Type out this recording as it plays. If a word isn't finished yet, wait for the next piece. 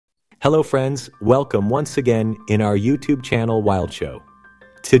Hello friends, welcome once again in our YouTube channel Wild Show.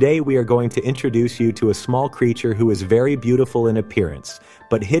 Today we are going to introduce you to a small creature who is very beautiful in appearance,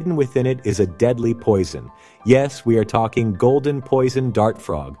 but hidden within it is a deadly poison. Yes, we are talking golden poison dart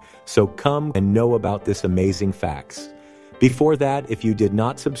frog, so come and know about this amazing facts. Before that, if you did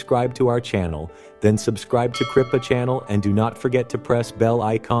not subscribe to our channel, then subscribe to Kripa channel and do not forget to press bell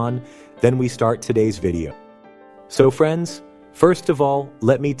icon, then we start today's video. So friends, first of all,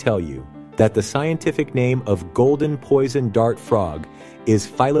 let me tell you that the scientific name of golden poison dart frog is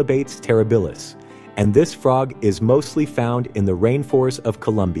Phyllobates terribilis, and this frog is mostly found in the rainforest of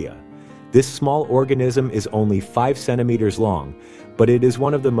Colombia. This small organism is only 5 centimeters long, but it is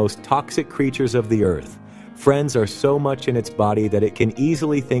one of the most toxic creatures of the earth. Friends are so much in its body that it can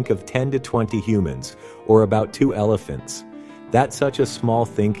easily think of 10 to 20 humans, or about 2 elephants. That such a small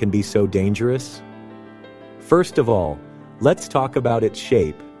thing can be so dangerous? First of all, let's talk about its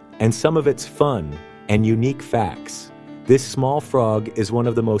shape and some of its fun and unique facts. This small frog is one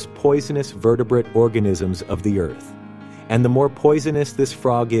of the most poisonous vertebrate organisms of the earth. And the more poisonous this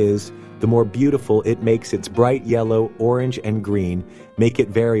frog is, the more beautiful it makes its bright yellow, orange, and green, make it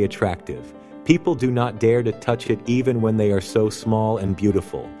very attractive. People do not dare to touch it even when they are so small and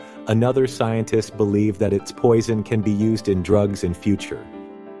beautiful. Another scientist believes that its poison can be used in drugs in future.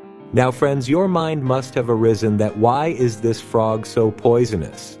 Now friends, your mind must have arisen that why is this frog so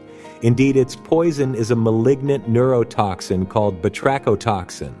poisonous? Indeed, its poison is a malignant neurotoxin called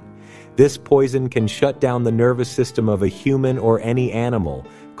batrachotoxin. This poison can shut down the nervous system of a human or any animal,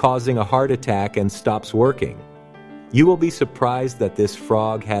 causing a heart attack and stops working. You will be surprised that this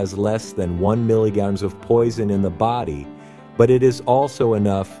frog has less than 1 milligrams of poison in the body, but it is also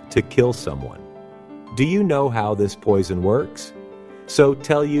enough to kill someone. Do you know how this poison works? So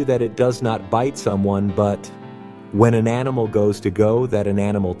tell you that it does not bite someone, but when an animal goes to go, that an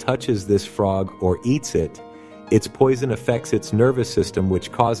animal touches this frog or eats it, its poison affects its nervous system,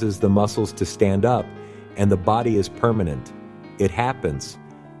 which causes the muscles to stand up, and the body is permanent. It happens.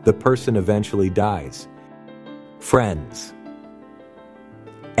 The person eventually dies. Friends,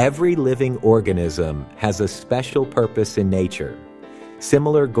 every living organism has a special purpose in nature.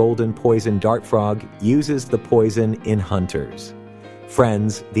 Similar golden poison dart frog uses the poison in hunters.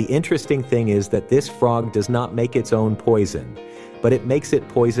 Friends, the interesting thing is that this frog does not make its own poison, but it makes it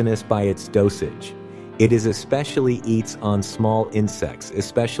poisonous by its dosage. It is especially eats on small insects,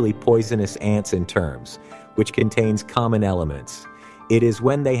 especially poisonous ants and terms, which contains common elements. It is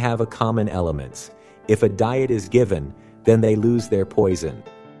when they have a common elements. If a diet is given, then they lose their poison.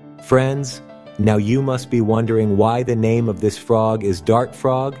 Friends, now you must be wondering why the name of this frog is dart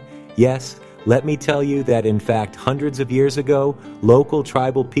frog. Yes, let me tell you that in fact hundreds of years ago, local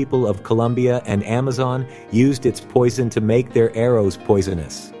tribal people of Colombia and Amazon used its poison to make their arrows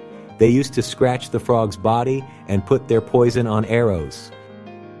poisonous. They used to scratch the frog's body and put their poison on arrows.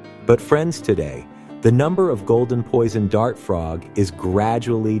 But friends, today, the number of golden poison dart frog is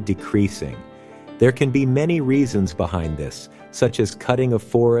gradually decreasing. There can be many reasons behind this, such as cutting of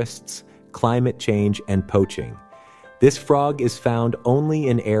forests, climate change, and poaching. This frog is found only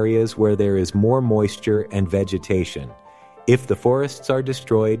in areas where there is more moisture and vegetation. If the forests are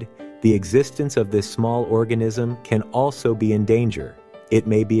destroyed, the existence of this small organism can also be in danger. It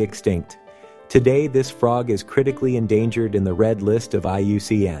may be extinct. Today, this frog is critically endangered in the red list of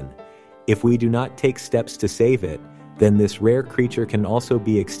IUCN. If we do not take steps to save it, then this rare creature can also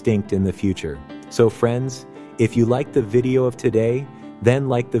be extinct in the future. So friends, if you like the video of today, then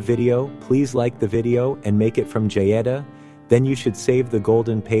like the video, please like the video and make it from Jayeda, then you should save the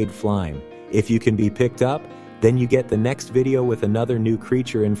golden paid flime. If you can be picked up, then you get the next video with another new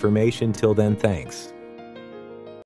creature information. Till then, thanks.